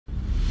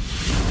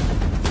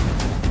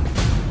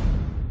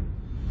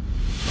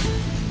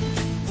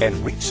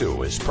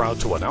Anritsu is proud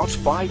to announce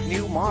 5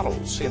 new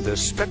models in the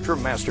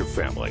Spectrum Master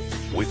family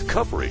with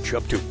coverage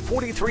up to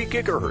 43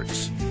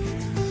 gigahertz.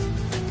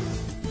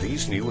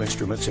 These new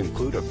instruments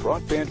include a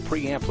broadband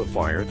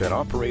preamplifier that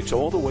operates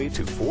all the way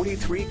to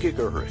 43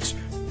 gigahertz,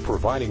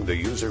 providing the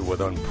user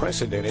with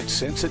unprecedented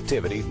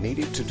sensitivity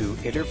needed to do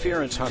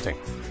interference hunting.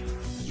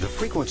 The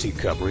frequency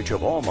coverage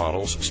of all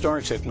models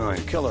starts at 9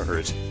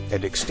 kilohertz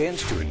and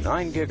extends to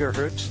 9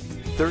 gigahertz,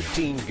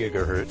 13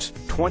 gigahertz,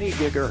 20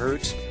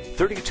 gigahertz,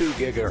 32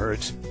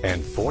 gigahertz,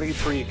 and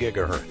 43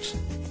 gigahertz.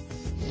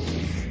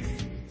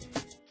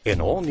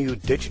 An all-new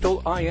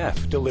digital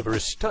IF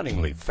delivers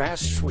stunningly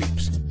fast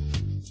sweeps.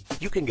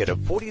 You can get a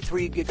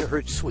 43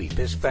 gigahertz sweep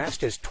as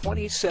fast as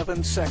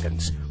 27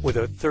 seconds with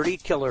a 30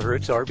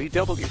 kilohertz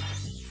RBW.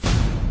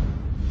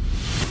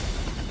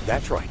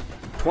 That's right,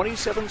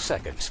 27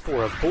 seconds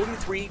for a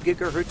 43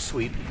 gigahertz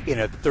sweep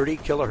in a 30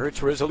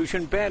 kilohertz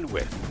resolution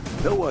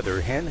bandwidth. No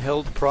other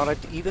handheld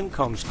product even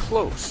comes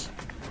close.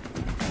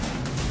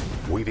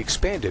 We've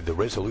expanded the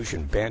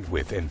resolution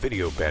bandwidth and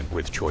video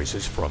bandwidth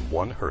choices from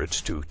 1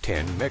 Hz to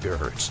 10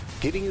 MHz,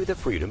 giving you the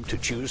freedom to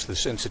choose the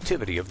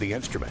sensitivity of the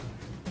instrument.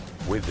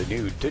 With the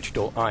new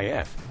digital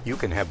IF, you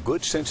can have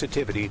good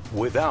sensitivity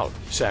without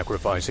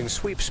sacrificing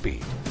sweep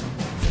speed.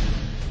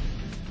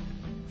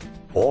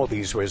 All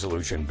these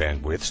resolution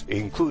bandwidths,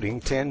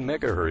 including 10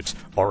 MHz,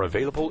 are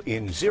available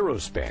in zero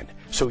span,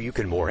 so you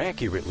can more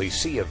accurately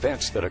see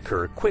events that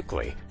occur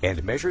quickly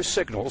and measure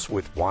signals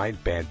with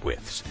wide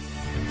bandwidths.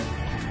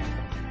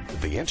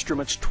 The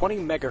instrument's 20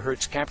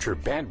 MHz capture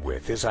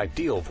bandwidth is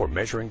ideal for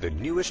measuring the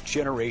newest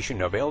generation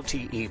of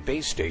LTE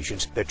base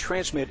stations that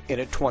transmit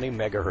in a 20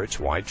 MHz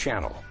wide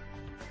channel.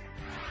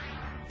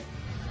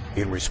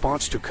 In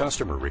response to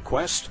customer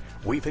requests,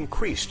 we've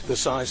increased the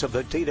size of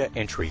the data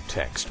entry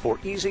text for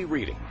easy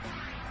reading.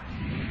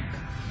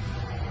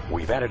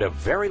 We've added a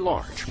very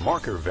large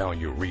marker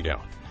value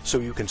readout, so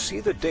you can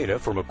see the data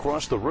from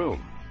across the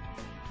room.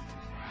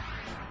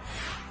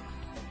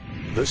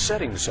 The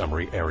settings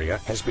summary area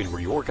has been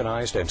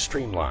reorganized and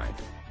streamlined.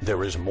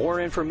 There is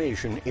more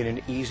information in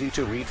an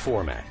easy-to-read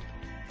format.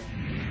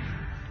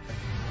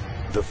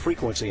 The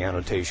frequency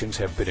annotations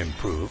have been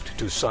improved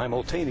to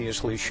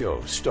simultaneously show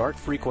start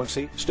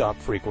frequency, stop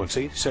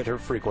frequency, center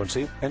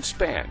frequency, and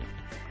span.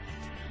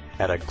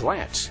 At a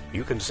glance,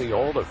 you can see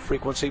all the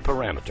frequency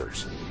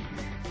parameters.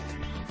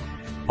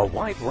 A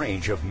wide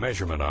range of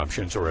measurement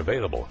options are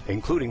available,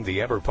 including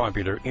the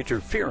ever-popular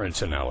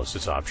interference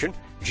analysis option,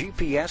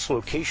 GPS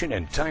location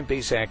and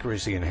time-based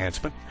accuracy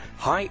enhancement,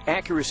 high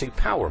accuracy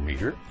power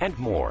meter, and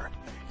more.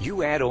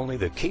 You add only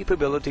the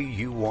capability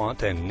you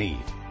want and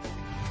need.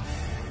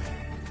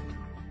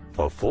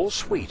 A full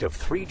suite of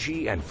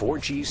 3G and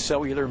 4G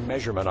cellular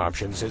measurement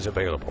options is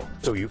available,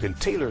 so you can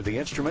tailor the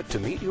instrument to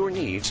meet your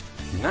needs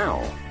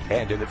now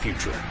and in the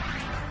future.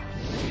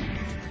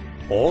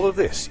 All of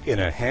this in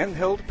a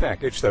handheld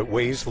package that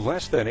weighs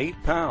less than 8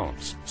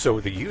 pounds, so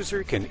the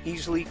user can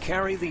easily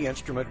carry the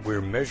instrument where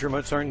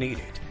measurements are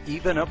needed,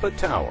 even up a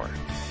tower.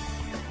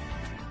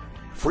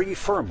 Free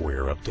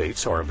firmware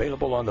updates are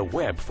available on the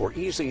web for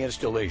easy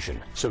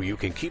installation, so you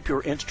can keep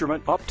your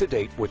instrument up to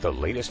date with the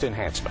latest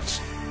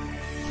enhancements.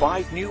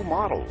 5 new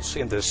models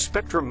in the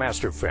Spectrum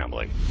Master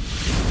family.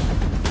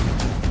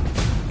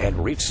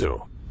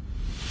 Anritsu,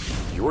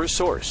 your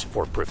source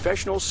for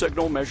professional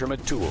signal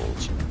measurement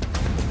tools.